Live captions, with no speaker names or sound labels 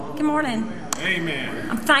Good morning.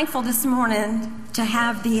 Amen. I'm thankful this morning to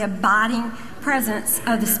have the abiding presence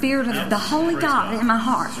of the Spirit of the Holy God in my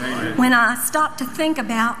heart. When I stop to think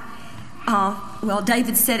about,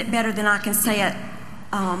 David said it better than I can say it,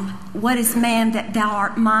 what is man that thou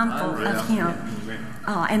art mindful of him,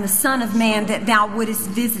 and the Son of Man that thou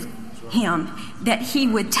wouldest visit him, that he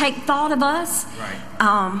would take thought of us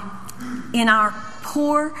in our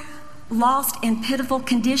poor, lost, and pitiful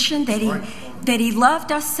condition, that he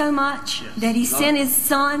loved us so much, that he sent his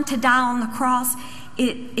Son to die on the cross.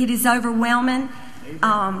 It is overwhelming.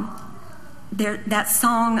 That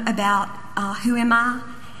song about who am I,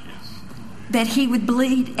 that he would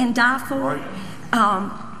bleed and die for.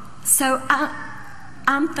 So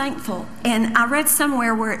I'm thankful. And I read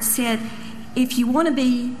somewhere where it said, if you want to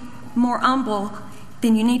be more humble,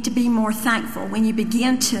 then you need to be more thankful. When you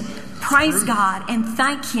begin to praise God and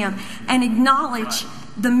thank him and acknowledge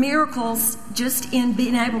the miracles just in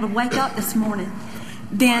being able to wake up this morning,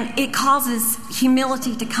 then it causes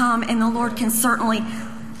humility to come, and the Lord can certainly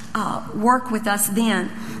work with us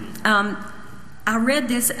then. I read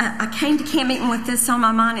this. I came to camp meeting with this on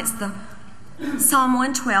my mind. It's the Psalm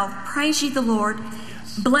 112. Praise ye the Lord.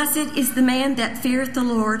 Blessed is the man that feareth the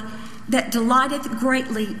Lord, that delighteth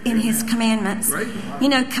greatly in his commandments. You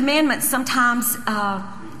know, commandments, sometimes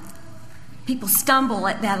people stumble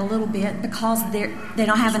at that a little bit because they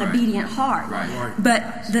don't have an obedient heart.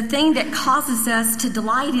 But the thing that causes us to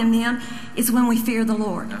delight in them is when we fear the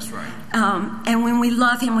Lord. That's right. And when we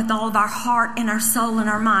love him with all of our heart and our soul and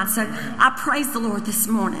our mind. So I praise the Lord this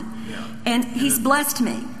morning. Yeah. And he's blessed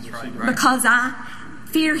me because I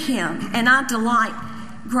fear him and I delight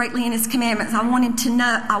greatly in his commandments. I want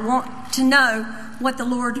to know what the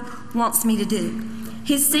Lord wants me to do.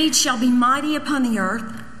 His seed shall be mighty upon the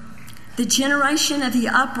earth. The generation of the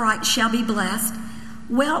upright shall be blessed.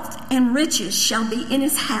 Wealth and riches shall be in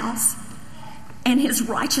his house, and his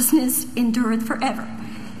righteousness endureth forever.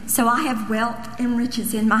 So I have wealth and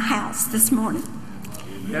riches in my house this morning.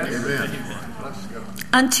 Yes. Amen.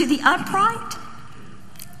 Unto the upright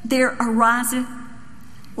there ariseth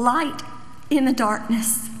light in the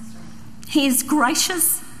darkness. He is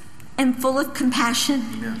gracious and full of compassion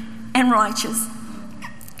and righteous.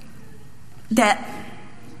 That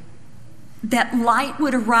light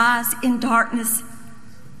would arise in darkness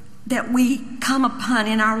that we come upon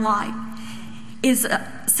in our life is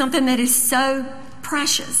something that is so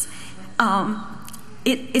precious.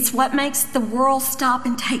 It's what makes the world stop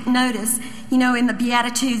and take notice. You know, in the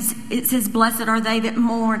Beatitudes, it says, blessed are they that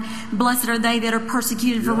mourn. Blessed are they that are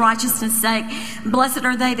persecuted for righteousness' sake. Blessed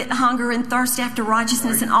are they that hunger and thirst after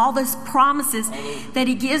righteousness, and all those promises that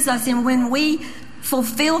he gives us. And when we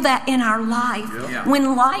fulfill that in our life,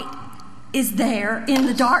 when light is there in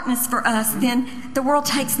the darkness for us, then the world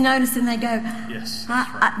takes notice and they go, yes,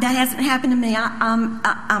 that hasn't happened to me.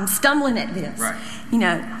 I'm stumbling at this. Right. You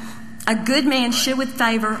know, a good man sheweth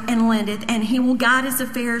favor and lendeth, and he will guide his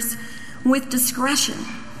affairs with discretion.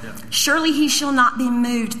 Yeah. Surely he shall not be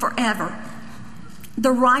moved forever.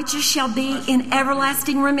 The righteous shall be in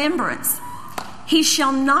everlasting remembrance. He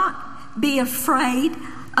shall not be afraid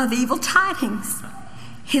of evil tidings.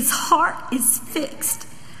 His heart is fixed,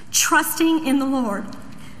 trusting in the Lord.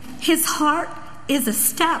 His heart is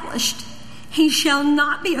established. He shall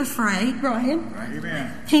not be afraid, Brian.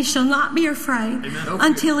 Amen. He shall not be afraid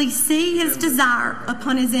until he see his desire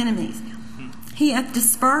upon his enemies. He hath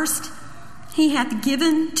dispersed, he hath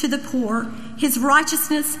given to the poor. His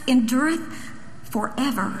righteousness endureth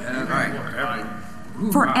forever.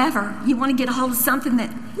 Forever. You want to get a hold of something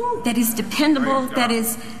that is dependable, that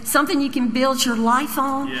is something you can build your life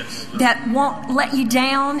on, that won't let you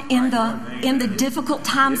down in the difficult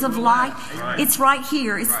times of life. It's right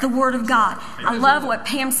here. It's the Word of God. I love what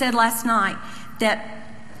Pam said last night, that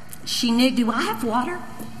she knew. Do I have water?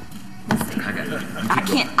 Let's see. I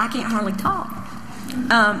can't hardly talk.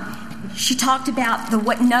 She talked about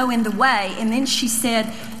knowing the way, and then she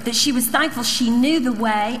said that she was thankful she knew the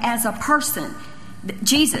way as a person.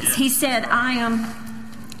 Jesus, he said, I am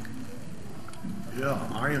the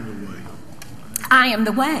way. I am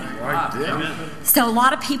the way. Right. Yeah. So a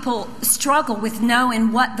lot of people struggle with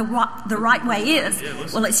knowing what the right way is.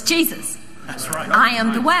 Well, it's Jesus. That's right. I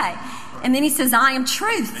am the way. And then he says, I am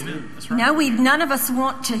truth. That's right. No, none of us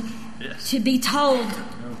want to be told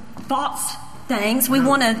false things. We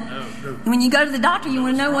want to, when you go to the doctor, you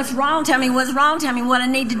want to know what's wrong. Tell me what's wrong. Tell me what I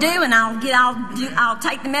need to do, and I'll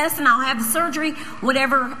take the medicine. I'll have the surgery.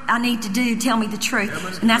 Whatever I need to do, tell me the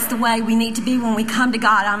truth. And that's the way we need to be when we come to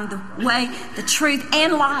God. I'm the way, the truth,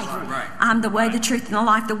 and life. I'm the way, the truth, and the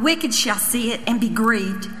life. The wicked shall see it and be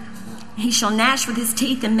grieved. He shall gnash with his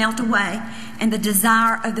teeth and melt away, and the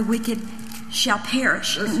desire of the wicked shall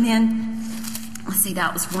perish. And then, let's see,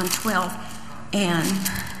 that was 112. And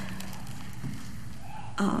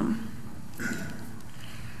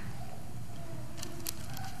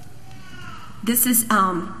this is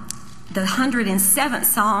the 107th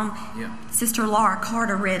Psalm. Yeah. Sister Laura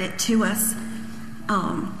Carter read it to us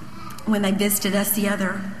when they visited us the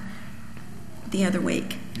other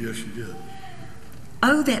week. Yes, you did.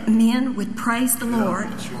 Oh, that men would praise the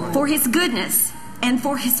Lord for his goodness and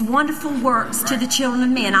for his wonderful works to the children of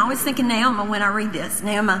men. I always think of Naomi when I read this.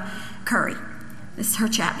 Naomi Curry. This is her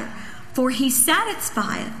chapter. For he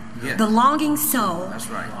satisfieth the longing soul. That's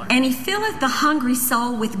right. And he filleth the hungry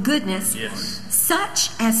soul with goodness, such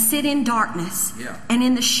as sit in darkness and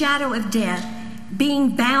in the shadow of death,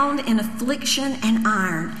 being bound in affliction and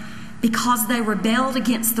iron, because they rebelled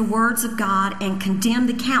against the words of God and condemned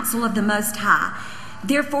the counsel of the Most High.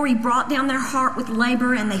 Therefore he brought down their heart with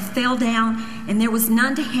labor, and they fell down, and there was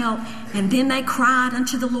none to help. And then they cried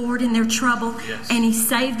unto the Lord in their trouble, and he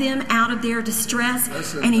saved them out of their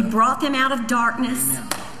distress, and he brought them out of darkness.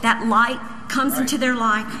 That light comes into their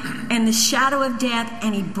life, and the shadow of death,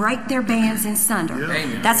 and he brake their bands in sunder.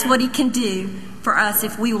 That's what he can do for us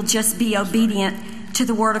if we will just be obedient to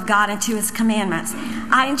the Word of God and to his commandments.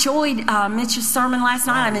 I enjoyed Mitch's sermon last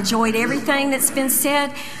night. I've enjoyed everything that's been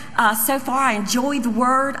said so far. I enjoy the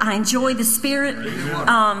Word. I enjoy the Spirit.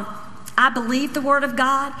 I believe the Word of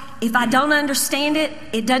God. If I don't understand it,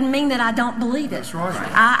 it doesn't mean that I don't believe it. That's right.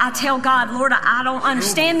 I tell God, Lord, I don't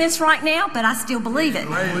understand this right now, but I still believe it.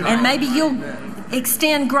 And maybe you'll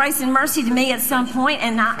extend grace and mercy to me at some point,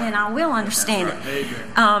 and I will understand it.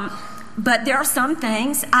 But there are some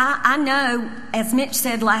things I know, as Mitch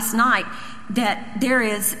said last night, that there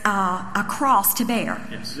is a cross to bear.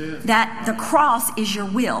 That the cross is your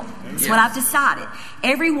will. That's what I've decided.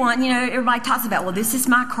 Everyone, everybody talks about, well, this is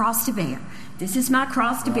my cross to bear. This is my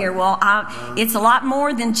cross to bear. Well, it's a lot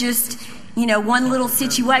more than just, one little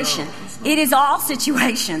situation. It is all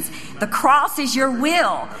situations. The cross is your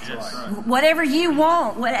will. Whatever you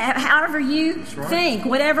want, however you think,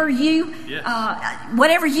 whatever you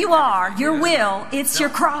are, your will, it's your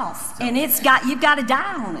cross, and you've got to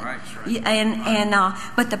die on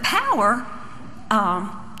it. But the power,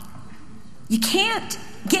 you can't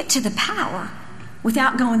get to the power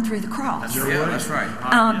without going through the cross. That's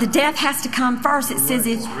right. The death has to come first. It says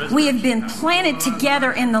we have been planted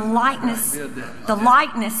together in the likeness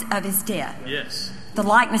of his death. Yes. The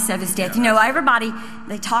likeness of his death. Everybody,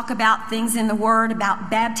 they talk about things in the Word,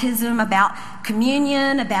 about baptism, about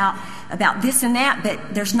communion, about this and that,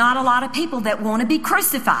 but there's not a lot of people that want to be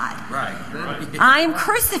crucified. Right. I am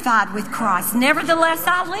crucified with Christ. Nevertheless,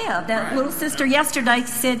 I live. That little sister yesterday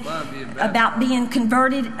said about being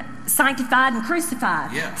converted, sanctified, and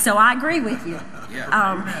crucified. Yeah. So I agree with you.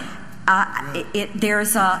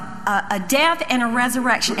 There's a death and a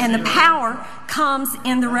resurrection, and the power comes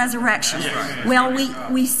in the resurrection. Well,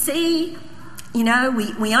 we see,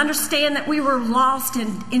 we understand that we were lost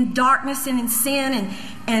in darkness and in sin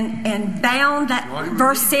and bound, that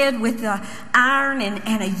verse said, with iron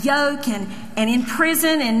and a yoke and in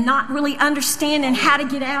prison and not really understanding how to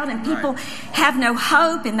get out, and people have no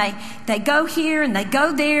hope, and they go here and they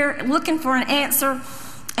go there looking for an answer.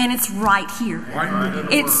 And it's right here.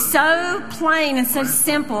 It's so plain and so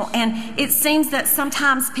simple, and it seems that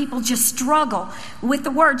sometimes people just struggle with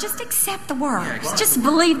the Word. Just accept the Word. Just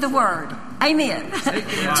believe the Word. Amen.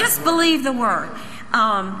 Just believe the Word.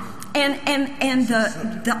 And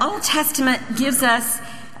the Old Testament gives us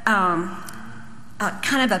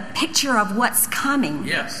kind of a picture of what's coming.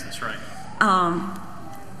 Yes, that's right.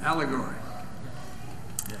 Allegory.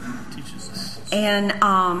 Yeah, it teaches us. And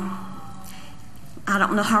I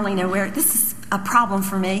don't hardly know where. This is a problem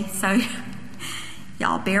for me, so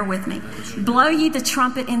y'all bear with me. Blow ye the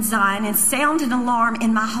trumpet in Zion, and sound an alarm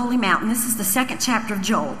in my holy mountain. This is the 2nd chapter of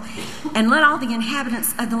Joel. And let all the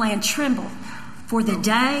inhabitants of the land tremble, for the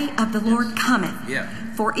day of the Lord cometh.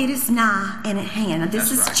 For it is nigh and at hand. And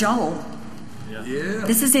this is Joel.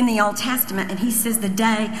 This is in the Old Testament, and he says the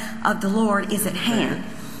day of the Lord is at hand.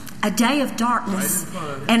 A day of darkness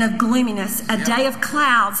and of gloominess, a day of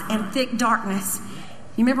clouds and thick darkness.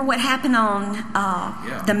 You remember what happened on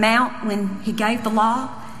the mount when he gave the law?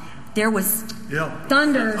 There was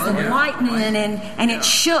thunders and lightning, and it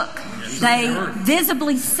shook. They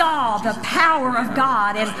visibly saw the power of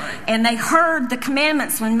God, and they heard the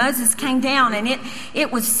commandments when Moses came down, and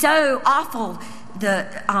it was so awful.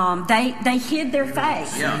 They hid their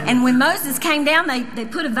face, and when Moses came down, they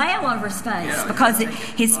put a veil over his face because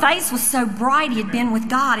his face was so bright. He had been with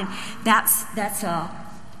God, and that's a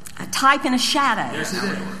type and a shadow.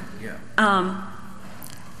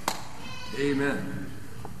 Amen.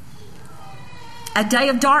 A day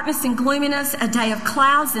of darkness and gloominess, a day of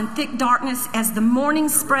clouds and thick darkness, as the morning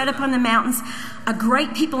spread upon the mountains. A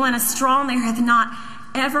great people and a strong, there hath not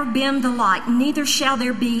ever been the like, neither shall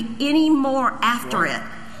there be any more after it,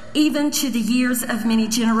 even to the years of many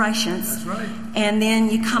generations. That's right. And then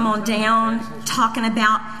you come on down talking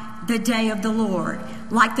about the day of the Lord.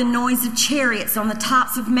 Like the noise of chariots on the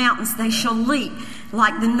tops of mountains, they shall leap.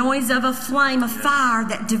 Like the noise of a flame of fire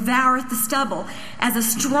that devoureth the stubble, as a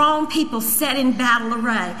strong people set in battle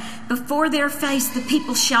array. Before their face the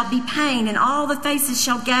people shall be pained, and all faces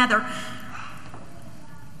shall gather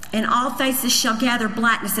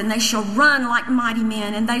blackness, and they shall run like mighty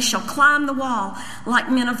men, and they shall climb the wall like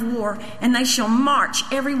men of war, and they shall march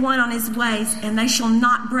every one on his ways, and they shall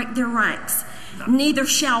not break their ranks. Neither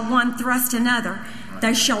shall one thrust another.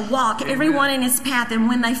 They shall walk, every one in his path, and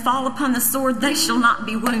when they fall upon the sword, they shall not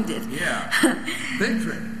be wounded.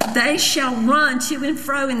 Victory. They shall run to and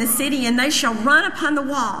fro in the city, and they shall run upon the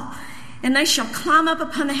wall, and they shall climb up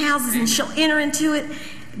upon the houses, and shall enter into it,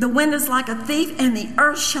 the windows like a thief, and the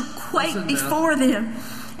earth shall quake before them,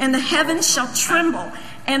 and the heavens shall tremble,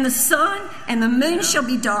 and the sun and the moon shall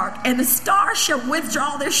be dark, and the stars shall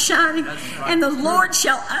withdraw their shining, and the Lord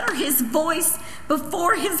shall utter his voice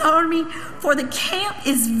before his army, for the camp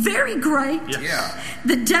is very great.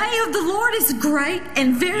 The day of the Lord is great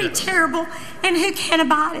and very terrible, and who can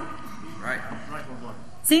abide it? Right.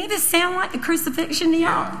 Does any of this sound like the crucifixion to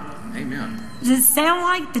y'all? Amen. Does it sound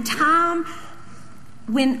like the time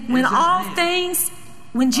when all things,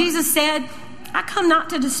 when Jesus said, I come not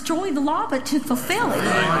to destroy the law, but to fulfill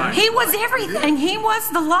it. He was everything. He was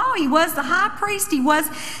the law. He was the high priest. He was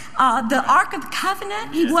the Ark of the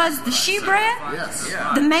Covenant. He was the shewbread,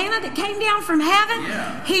 the manna that came down from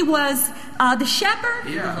heaven. He was the shepherd.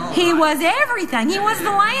 He was everything. He was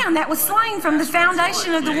the lamb that was slain from the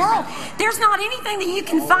foundation of the world. There's not anything that you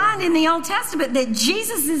can find in the Old Testament that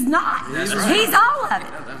Jesus is not. He's all of it.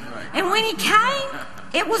 And when he came,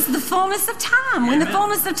 it was the fullness of time. When the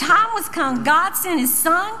fullness of time was come, God sent his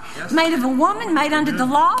son, made of a woman, made under the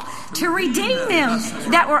law, to redeem them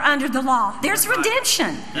that were under the law. There's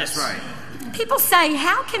redemption. That's right. People say,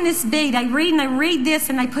 how can this be? They read this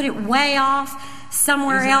and they put it way off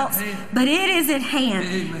somewhere else. But it is at hand.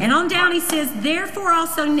 Amen. And on down he says, therefore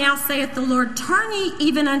also now saith the Lord, turn ye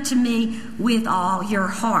even unto me with all your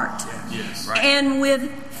heart. And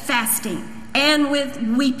with fasting. And with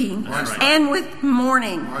weeping, and with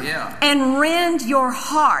mourning, and rend your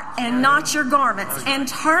heart, and not your garments, and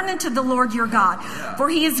turn unto the Lord your God. For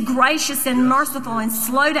he is gracious and merciful, and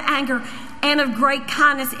slow to anger, and of great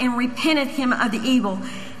kindness, and repenteth him of the evil.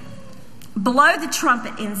 Blow the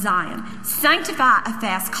trumpet in Zion, sanctify a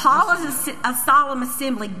fast, call a solemn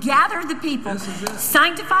assembly, gather the people,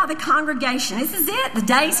 sanctify the congregation. This is it. The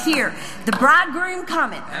day's here. The bridegroom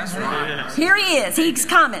coming. That's right. Here he is. He's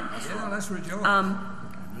coming. Yeah, let's rejoice.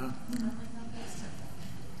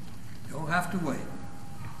 Don't have to wait.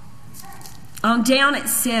 On down it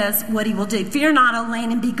says what he will do. Fear not, O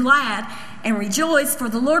land, and be glad and rejoice, for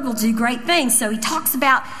the Lord will do great things. So he talks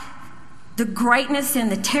about the greatness and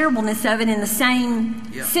the terribleness of it in the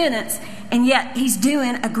same sentence, and yet he's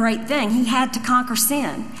doing a great thing. He had to conquer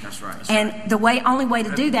sin. That's right. And the only way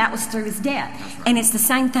to do that was through his death. Right. And it's the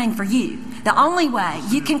same thing for you. The only way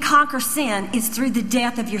you can conquer sin is through the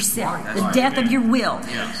death of yourself, the death of your will.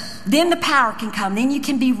 Yes. Then the power can come. Then you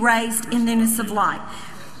can be raised in newness of life.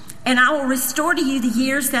 And I will restore to you the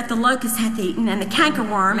years that the locust hath eaten, and the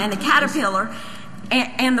cankerworm, and the caterpillar,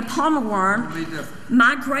 and the palmer worm,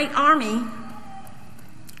 my great army,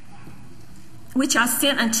 which I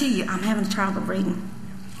sent unto you. I'm having trouble reading.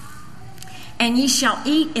 And ye shall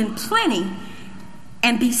eat in plenty,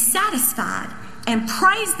 and be satisfied, and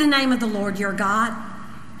praise the name of the Lord your God,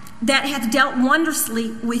 that hath dealt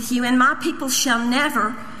wondrously with you. And my people shall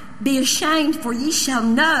never be ashamed, for ye shall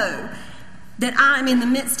know that I am in the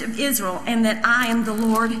midst of Israel, and that I am the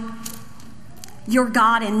Lord your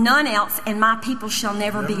God, and none else, and my people shall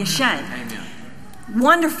never be ashamed. Amen.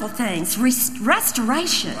 Wonderful things.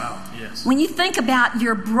 Restoration. Wow. Yes. When you think about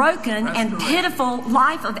your broken and pitiful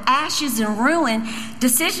life of ashes and ruin,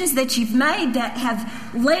 decisions that you've made that have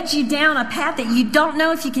led you down a path that you don't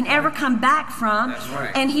know if you can ever come back from. That's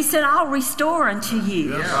right. And he said, I'll restore unto you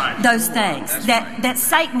those things that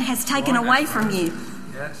Satan has taken away from you.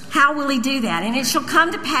 Yes. How will he do that? And it shall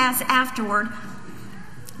come to pass afterward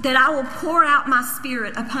that I will pour out my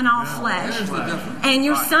spirit upon all flesh, and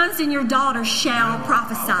your sons and your daughters shall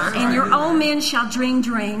prophesy, and your old men shall dream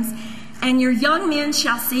dreams, and your young men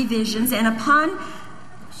shall see visions, and upon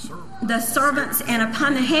the servants and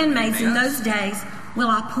upon the handmaids in those days will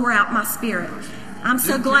I pour out my Spirit. I'm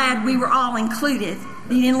so glad we were all included.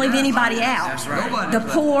 He didn't leave anybody out. That's right. The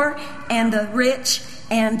poor and the rich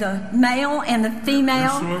and the male and the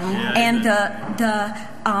female and the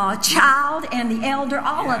child and the elder,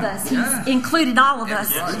 all of us. He's included all of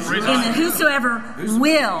us in the whosoever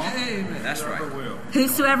will. Amen. That's right.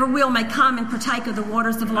 Whosoever will may come and partake of the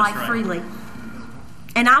waters of life freely.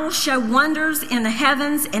 And I will show wonders in the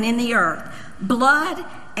heavens and in the earth, blood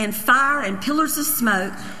and fire and pillars of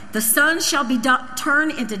smoke. The sun shall be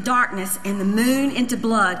turned into darkness and the moon into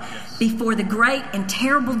blood before the great and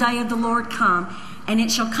terrible day of the Lord come. And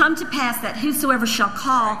it shall come to pass that whosoever shall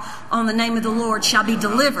call on the name of the Lord shall be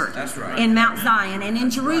delivered in Mount Zion, and in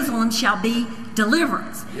Jerusalem shall be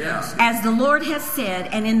deliverance, as the Lord has said,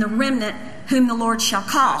 and in the remnant whom the Lord shall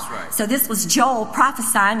call. So this was Joel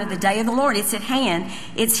prophesying of the day of the Lord. It's at hand.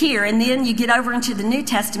 It's here. And then you get over into the New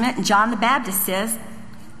Testament, and John the Baptist says,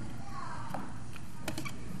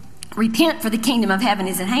 repent, for the kingdom of heaven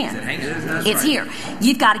is at hand. It's here.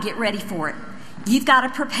 You've got to get ready for it. You've got to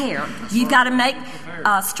prepare. You've got to make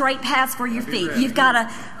straight paths for your feet. You've got to,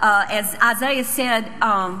 as Isaiah said,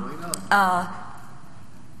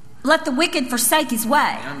 let the wicked forsake his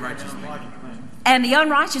way. And the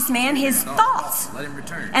unrighteous man his thoughts. Let him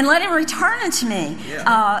return. And let him return unto me.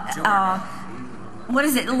 What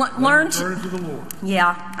is it? Learn to the Lord.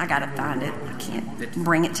 Yeah, I got to find it. I can't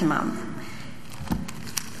bring it to my...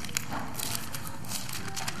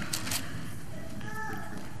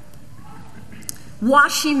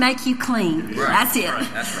 Wash you, make you clean. Right. That's it.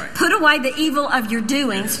 That's right. Put away the evil of your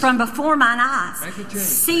doings from before mine eyes.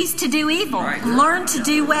 Cease to do evil. Right. Learn to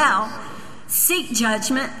do well. Seek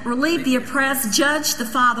judgment. Relieve the oppressed. Judge the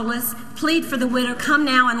fatherless. Plead for the widow. Come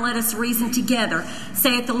now and let us reason together,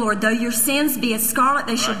 saith the Lord. Though your sins be as scarlet,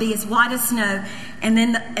 they shall be as white as snow.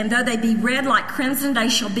 And though they be red like crimson, they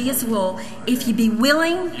shall be as wool. If you be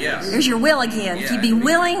willing, there's your will again. If you be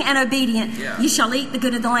willing and obedient, you shall eat the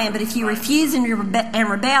good of the land. But if you refuse and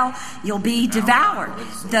rebel, you'll be devoured.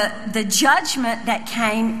 The judgment that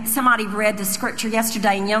came, somebody read the scripture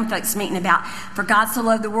yesterday in young folks meeting about, for God so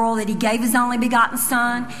loved the world that he gave his only begotten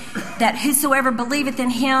Son, that whosoever believeth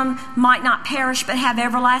in him might not perish but have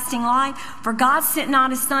everlasting life. For God sent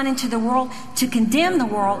not his Son into the world to condemn the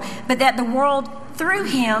world, but that the world through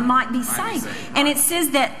him might be saved. And it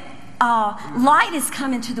says that light is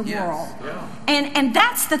come into the world. And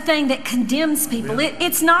that's the thing that condemns people.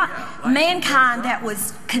 It's not mankind that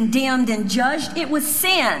was condemned and judged. It was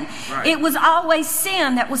sin. It was always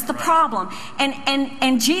sin that was the problem.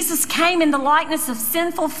 And Jesus came in the likeness of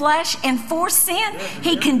sinful flesh, and for sin,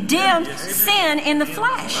 he condemned sin in the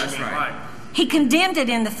flesh. He condemned it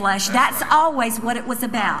in the flesh. That's always what it was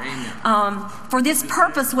about. For this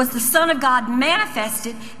purpose was the Son of God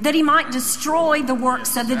manifested, that he might destroy the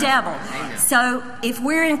works of the devil. So if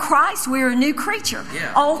we're in Christ, we're a new creature.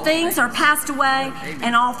 Old things are passed away,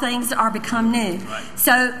 and all things are become new.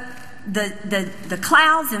 So the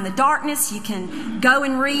clouds and the darkness, you can go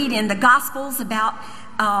and read in the Gospels about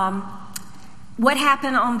what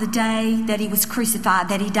happened on the day that he was crucified,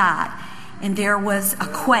 that he died. And there was a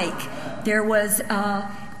quake. There was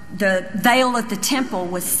the veil of the temple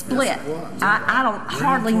was split. I don't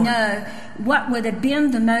hardly know what would have been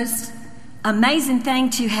the most amazing thing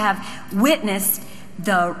to have witnessed,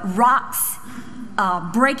 the rocks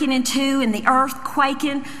breaking in two and the earth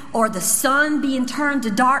quaking, or the sun being turned to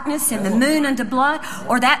darkness and the moon unto blood,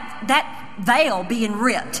 or that veil being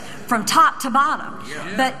ripped from top to bottom.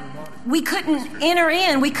 But we couldn't enter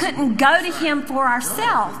in. We couldn't go to him for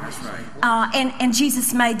ourselves. And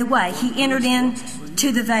Jesus made the way. He entered in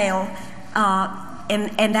to the veil,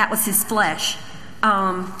 and that was his flesh.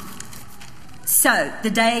 So the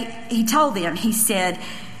day he told them, he said,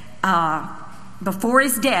 before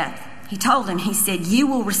his death, he told them, he said, you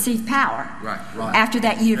will receive power. After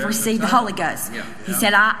that, you've received the Holy Ghost. He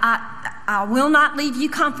said, I will not leave you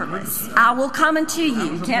comfortless. I will come unto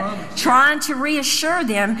you. He kept trying to reassure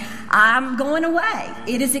them, I'm going away.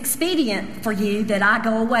 It is expedient for you that I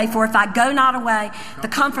go away. For if I go not away, the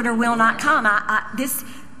Comforter will not come. This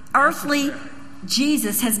earthly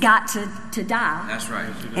Jesus has got to die. That's right.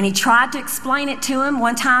 And he tried to explain it to him.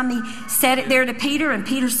 One time he said it there to Peter, and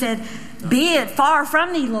Peter said, be it far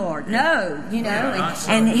from thee, Lord. No,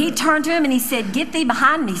 and he turned to him and he said, get thee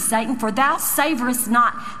behind me, Satan, for thou savorest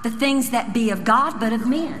not the things that be of God, but of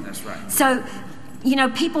men. That's right. So,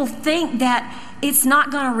 people think that it's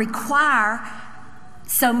not going to require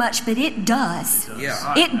so much, but it does.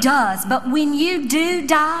 Yeah. It does. But when you do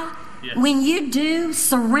die, when you do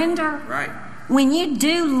surrender, when you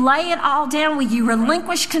do lay it all down, when you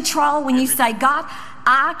relinquish control, when you say, God,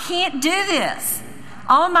 I can't do this.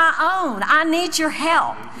 on my own. I need your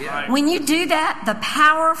help. Right. When you do that, the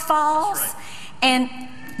power falls, That's right. and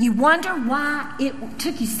you wonder why it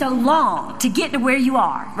took you so long to get to where you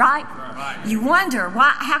are, right? You wonder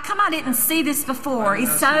why. How come I didn't see this before?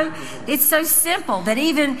 It's so simple that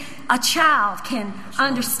even a child can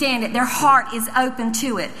understand it. Their heart is open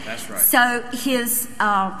to it. That's right. So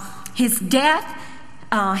his death,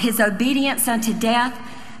 his obedience unto death,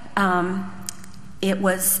 it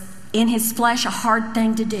was in his flesh a hard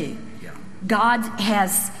thing to do. Yeah. God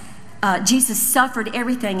has. Jesus suffered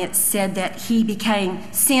everything. It said that he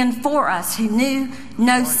became sin for us who knew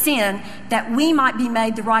no sin, that we might be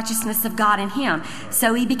made the righteousness of God in him.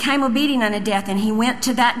 So he became obedient unto death, and he went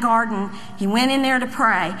to that garden. He went in there to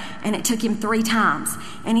pray, and it took him 3 times.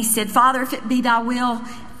 And he said, Father, if it be thy will,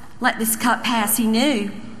 let this cup pass. He knew.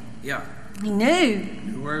 Yeah. He knew.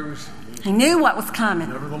 Where it was. He knew what was coming.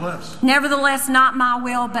 Nevertheless, not my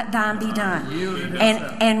will, but thine be done.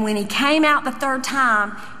 And when he came out the 3rd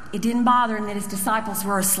time, it didn't bother him that his disciples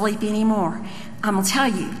were asleep anymore. I'm going to tell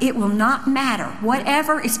you, it will not matter.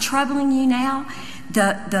 Whatever is troubling you now,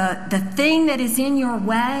 the thing that is in your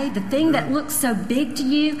way, the thing that looks so big to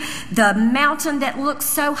you, the mountain that looks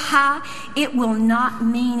so high, it will not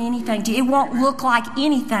mean anything to you. It won't look like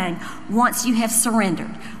anything once you have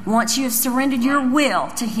surrendered. Once you have surrendered your will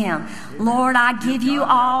to him. Lord, I give you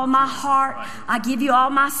all my heart. I give you all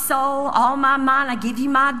my soul, all my mind. I give you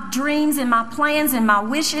my dreams and my plans and my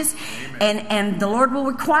wishes. And the Lord will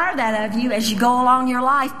require that of you as you go along your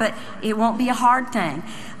life, but it won't be a hard thing.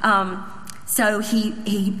 So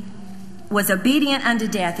he was obedient unto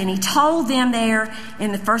death. And he told them there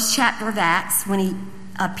in the 1st chapter of Acts, when he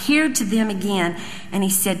appeared to them again, and he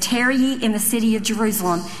said, tarry ye in the city of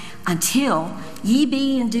Jerusalem until ye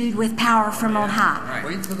be endued with power from on high. Right.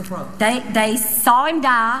 Wait for the promise. They saw him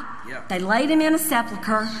die. Yeah. They laid him in a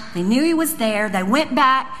sepulcher. They knew he was there. They went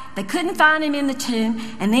back. They couldn't find him in the tomb.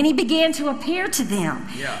 And then he began to appear to them.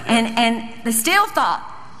 Yeah. And they still thought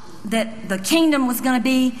that the kingdom was going to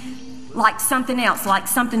be like something else, like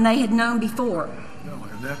something they had known before. no,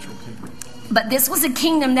 a natural kingdom. But this was a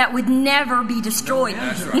kingdom that would never be destroyed.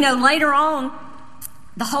 That's right. You know, later on,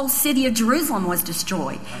 the whole city of Jerusalem was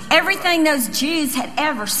destroyed. Everything those Jews had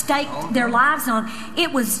ever staked their lives on,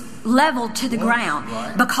 it was leveled to the ground.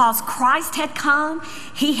 Right. Because Christ had come,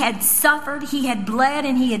 he had suffered, he had bled,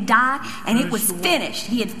 and he had died, and it was finished.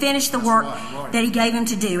 He had finished the work that he gave him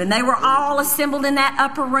to do. And they were all assembled in that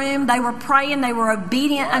upper room. They were praying. They were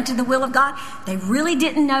obedient unto the will of God. They really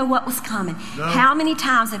didn't know what was coming. No. How many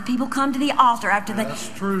times have people come to the altar after they... That's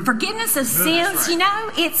true. Forgiveness of That's sins, right. you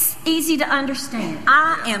know, it's easy to understand.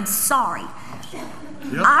 I am sorry.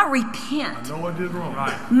 Yep. I repent. I know I did wrong.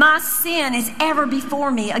 My sin is ever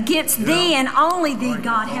before me. Against thee and only thee,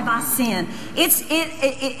 God, have I sinned. It's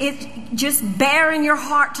just bearing your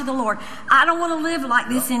heart to the Lord. I don't want to live like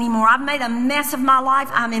this anymore. I've made a mess of my life.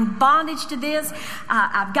 I'm in bondage to this.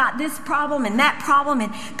 I've got this problem and that problem.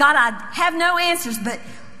 And God, I have no answers, but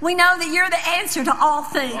we know that you're the answer to all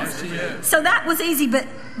things. So that was easy, but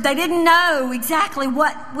they didn't know exactly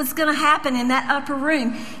what was going to happen in that upper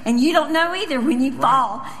room. And you don't know either when you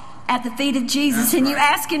fall at the feet of Jesus and you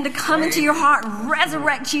ask him to come into your heart and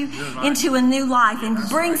resurrect you into a new life and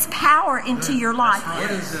brings power into your life.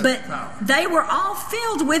 But they were all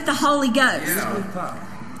filled with the Holy Ghost.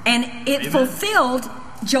 And it fulfilled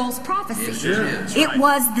Joel's prophecy. Yes, it is. It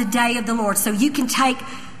was the day of the Lord. So you can take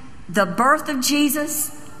the birth of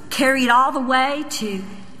Jesus, carry it all the way to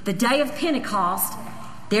the day of Pentecost.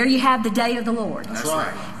 There you have the day of the Lord. That's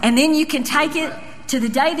right. And then you can take it to the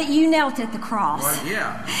day that you knelt at the cross.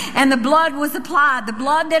 Yeah. And the blood was applied, the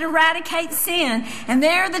blood that eradicates sin. And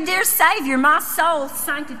there the dear Savior, my soul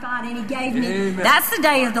sanctified, and he gave me. Amen. That's the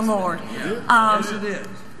day of the Lord. Yes, it is.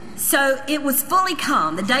 So it was fully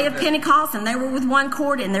come, the day of Pentecost, and they were with one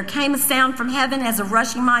accord, and there came a sound from heaven as a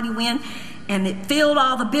rushing mighty wind, and it filled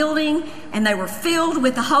all the building, and they were filled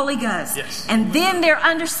with the Holy Ghost. Yes. And then their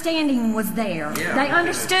understanding was there. Yeah. They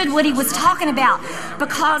understood what he was talking about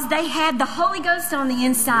because they had the Holy Ghost on the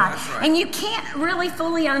inside. That's right. And you can't really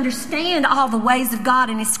fully understand all the ways of God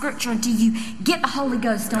in his scripture until you get the Holy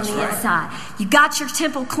Ghost on the inside. You got your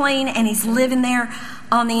temple clean, and he's living there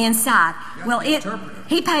on the inside. Well,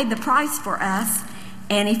 he paid the price for us.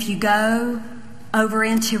 And if you go over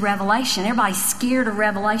into Revelation, everybody's scared of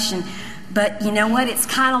Revelation. But you know what? It's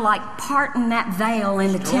kind of like parting that veil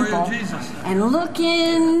in the Story of temple Jesus. and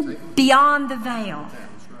looking beyond the veil.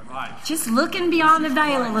 Just looking beyond the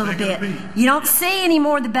veil a little bit. You don't see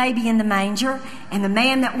anymore the baby in the manger and the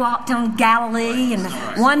man that walked on Galilee and the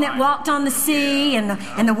one that walked on the sea and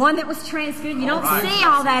the one that was transfigured. You don't see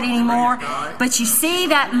all that anymore, but you see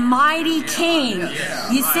that mighty King.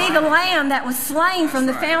 You see the Lamb that was slain from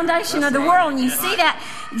the foundation of the world, and you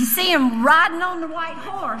see him riding on the white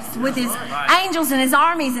horse with his angels and his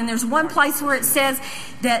armies. And there's one place where it says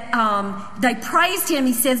that they praised him,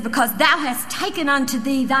 he says, because thou hast taken unto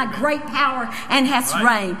thee thy great power and hast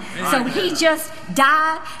reigned. So he just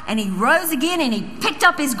died and he rose again and he picked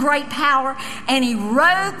up his great power and he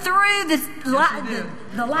rode through the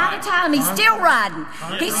light of time. He's still riding.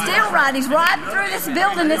 He's still riding. He's riding through this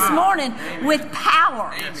building this morning with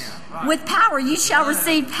power. With power, you shall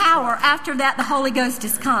receive power. After that, the Holy Ghost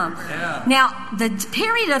has come. Now, the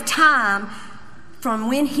period of time from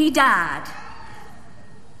when he died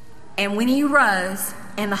and when he rose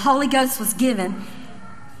and the Holy Ghost was given,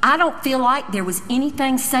 I don't feel like there was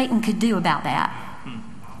anything Satan could do about that.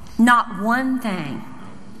 Not one thing.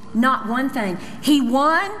 Not one thing. He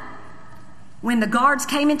won when the guards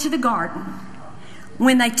came into the garden,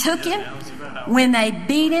 when they took him, when they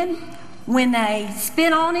beat him, when they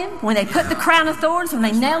spit on him, when they put the crown of thorns, when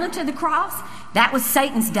they nailed him to the cross. That was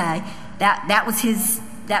Satan's day. That was his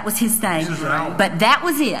thing. But that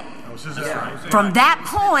was it. From that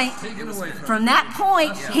point,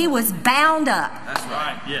 he was bound up. That's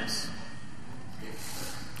right. Yes.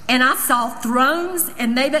 And I saw thrones,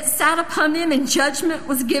 and they that sat upon them, and judgment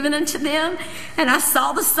was given unto them. And I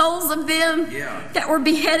saw the souls of them that were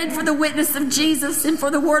beheaded for the witness of Jesus and for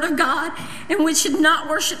the word of God, and which had not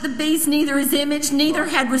worshipped the beast, neither his image, neither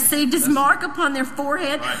had received his mark upon their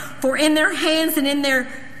forehead. For in their hands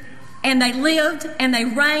and they lived and they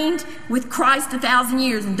reigned with Christ 1,000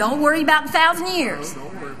 years. And don't worry about 1,000 years.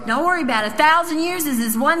 Don't worry about it. 1,000 years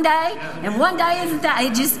is one day, and one day is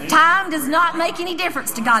it just time does not make any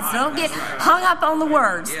difference to God. So don't get hung up on the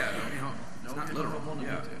words.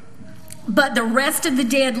 But the rest of the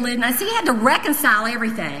dead lived. Now, see, he had to reconcile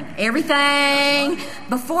everything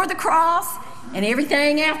before the cross and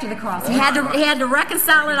everything after the cross. He had to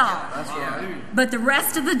reconcile it all. But the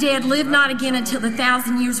rest of the dead lived not again until the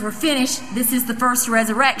 1,000 years were finished. This is the first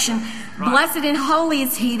resurrection. Blessed and holy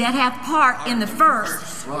is he that hath part in the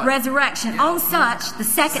first resurrection. On such the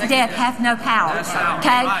second death hath no power.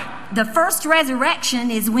 Okay? The first resurrection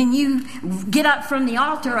is when you get up from the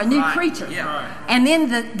altar a new creature. And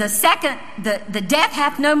then the second, the death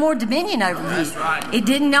hath no more dominion over you. It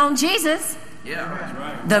didn't own Jesus.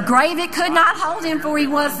 The grave, it could not hold him, for he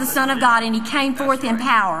was the Son of God, and he came forth in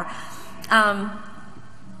power.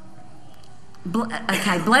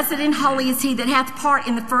 Blessed and holy is he that hath part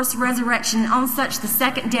in the first resurrection. On such the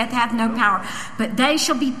second death hath no power. But they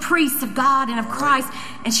shall be priests of God and of Christ,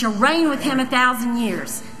 and shall reign with him 1,000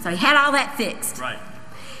 years. So he had all that fixed. Right.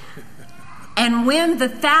 And when the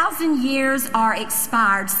 1,000 years are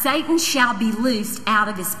expired, Satan shall be loosed out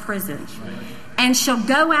of his prison, and shall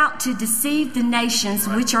go out to deceive the nations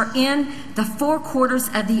which are in the four quarters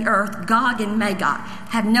of the earth, Gog and Magog.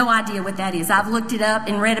 Have no idea what that is. I've looked it up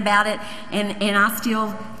and read about it, and I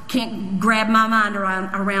still can't grab my mind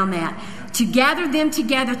around that. To gather them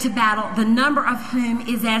together to battle, the number of whom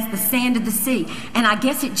is as the sand of the sea. And I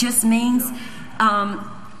guess it just means all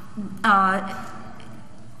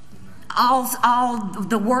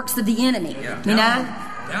the works of the enemy, you know?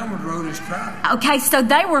 Downward road is crowded. Okay, so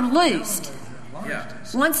they were loosed.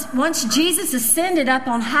 Once Jesus ascended up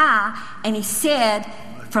on high, and he said,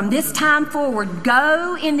 from this time forward,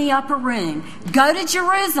 go in the upper room. Go to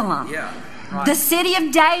Jerusalem, the city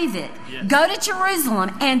of David. Go to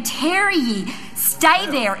Jerusalem and tarry ye. Stay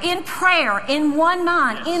there in prayer, in one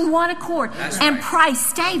mind, in one accord, and pray.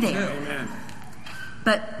 Stay there.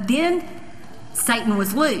 But then Satan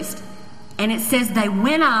was loosed. And it says they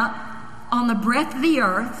went up on the breadth of the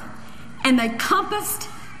earth, and they compassed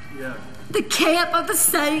the camp of the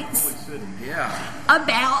saints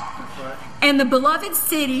about, and the beloved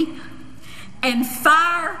city, and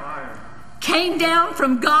fire came down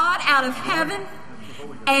from God out of heaven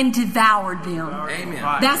and devoured them. Amen.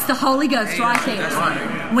 That's the Holy Ghost right there.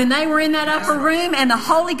 When they were in that upper room and the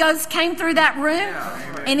Holy Ghost came through that room,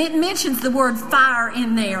 and it mentions the word fire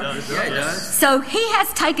in there. So he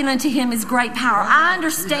has taken unto him his great power. I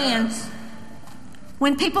understand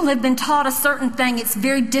when people have been taught a certain thing, it's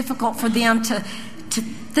very difficult for them to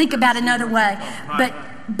think about another way. But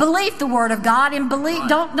believe the word of God, and believe.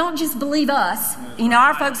 Don't just believe us. You know,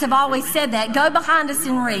 our folks have always said that. Go behind us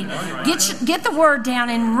and read. Get the word down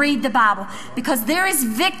and read the Bible, because there is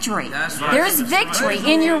victory. There is victory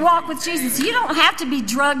in your walk with Jesus. You don't have to be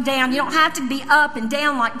drugged down. You don't have to be up and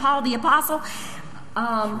down like Paul the Apostle.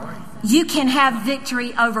 you can have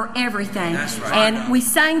victory over everything. That's right. And we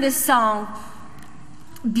sang this song,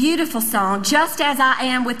 beautiful song, just as I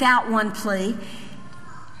am without one plea,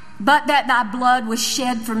 but that thy blood was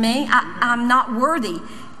shed for me. I'm not worthy,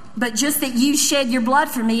 but just that you shed your blood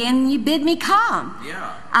for me and you bid me come.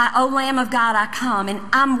 Yeah. O Lamb of God, I come. And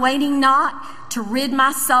I'm waiting not to rid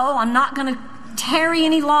my soul. I'm not going to tarry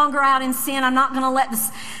any longer out in sin. I'm not going to let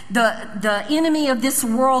the enemy of this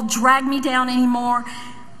world drag me down anymore.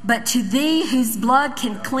 But to thee whose blood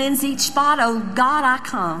can cleanse each spot, oh God, I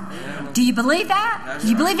come. Yeah. Do you believe that? Do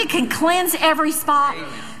you believe it can cleanse every spot? Amen.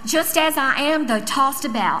 Just as I am, though tossed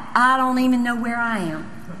about, I don't even know where I am.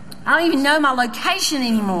 I don't even know my location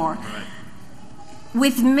anymore. Right.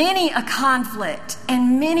 With many a conflict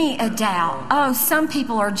and many a doubt. Oh, some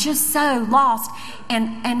people are just so lost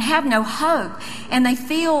and have no hope. And they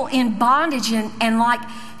feel in bondage and like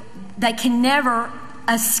they can never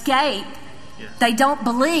escape. They don't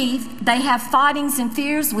believe. They have fightings and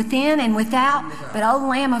fears within and without. But, oh,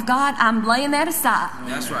 Lamb of God, I'm laying that aside.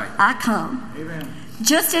 That's right. I come. Amen.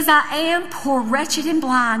 Just as I am, poor, wretched, and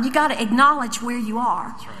blind. You got to acknowledge where you are.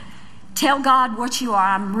 That's right. Tell God what you are.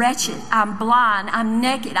 I'm wretched. I'm blind. I'm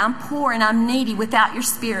naked. I'm poor, and I'm needy without your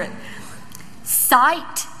Spirit.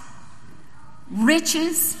 Sight,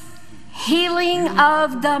 riches, healing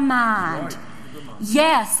of the mind.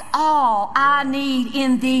 Yes, all I need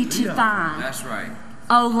in thee to find. That's right.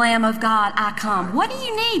 O Lamb of God, I come. What do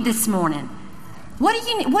you need this morning? What do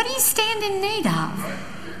you stand in need of?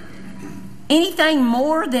 Anything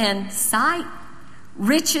more than sight,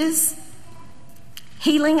 riches,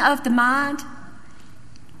 healing of the mind?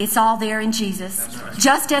 It's all there in Jesus. Right.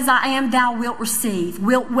 Just as I am, thou wilt receive.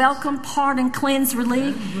 Wilt welcome, pardon, cleanse,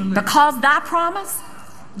 relieve. Because thy promise,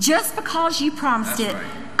 just because you promised it, right.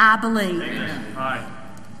 I believe. Amen. Right.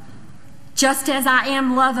 Just as I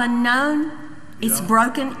am, love unknown, it's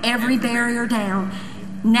broken every barrier down.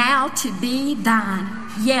 Now to be thine.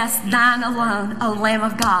 Yes, thine alone, O Lamb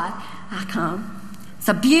of God, I come. It's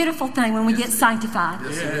a beautiful thing when we get sanctified.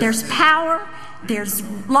 There's power, there's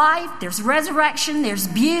life, there's resurrection, there's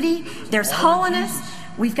beauty, there's holiness.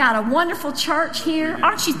 We've got a wonderful church here.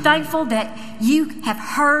 Aren't you thankful that you have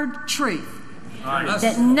heard truth?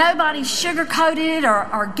 That nobody sugarcoated it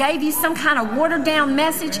or gave you some kind of watered down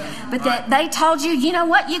message, but that they told you, you know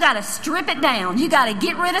what, you got to strip it down. You got to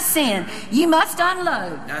get rid of sin. You must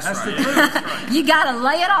unload. That's right. You got to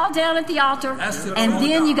lay it all down at the altar, and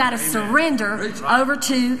then you got to surrender over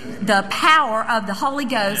to the power of the Holy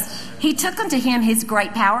Ghost. He took unto him his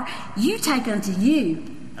great power. You take unto you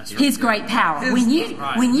his great power. When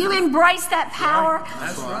you embrace that power,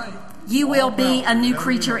 that's right. You will be a new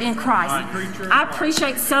creature in Christ. I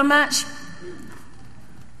appreciate so much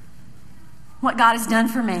what God has done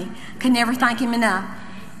for me. Can never thank him enough.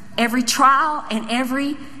 Every trial and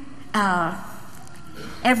every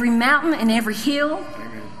mountain and every hill,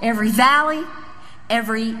 every valley,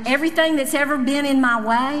 everything that's ever been in my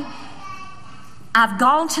way, I've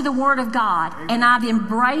gone to the Word of God and I've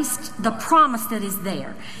embraced the promise that is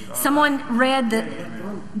there. Someone read that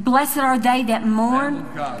blessed are they that mourn,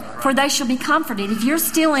 for they shall be comforted. If you're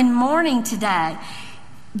still in mourning today,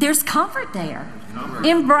 there's comfort there.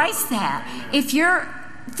 Embrace that. If you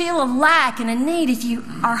feel a lack and a need, if you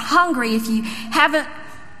are hungry, if you haven't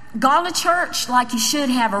gone to church like you should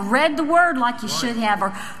have, or read the Word like you should have,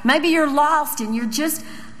 or maybe you're lost and you're just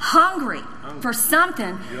hungry for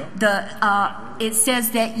something, it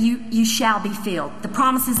says that you shall be filled. The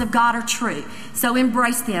promises of God are true. So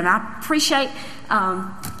embrace them. I appreciate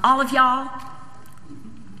all of y'all.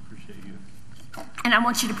 And I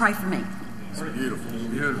want you to pray for me. Beautiful. Beautiful.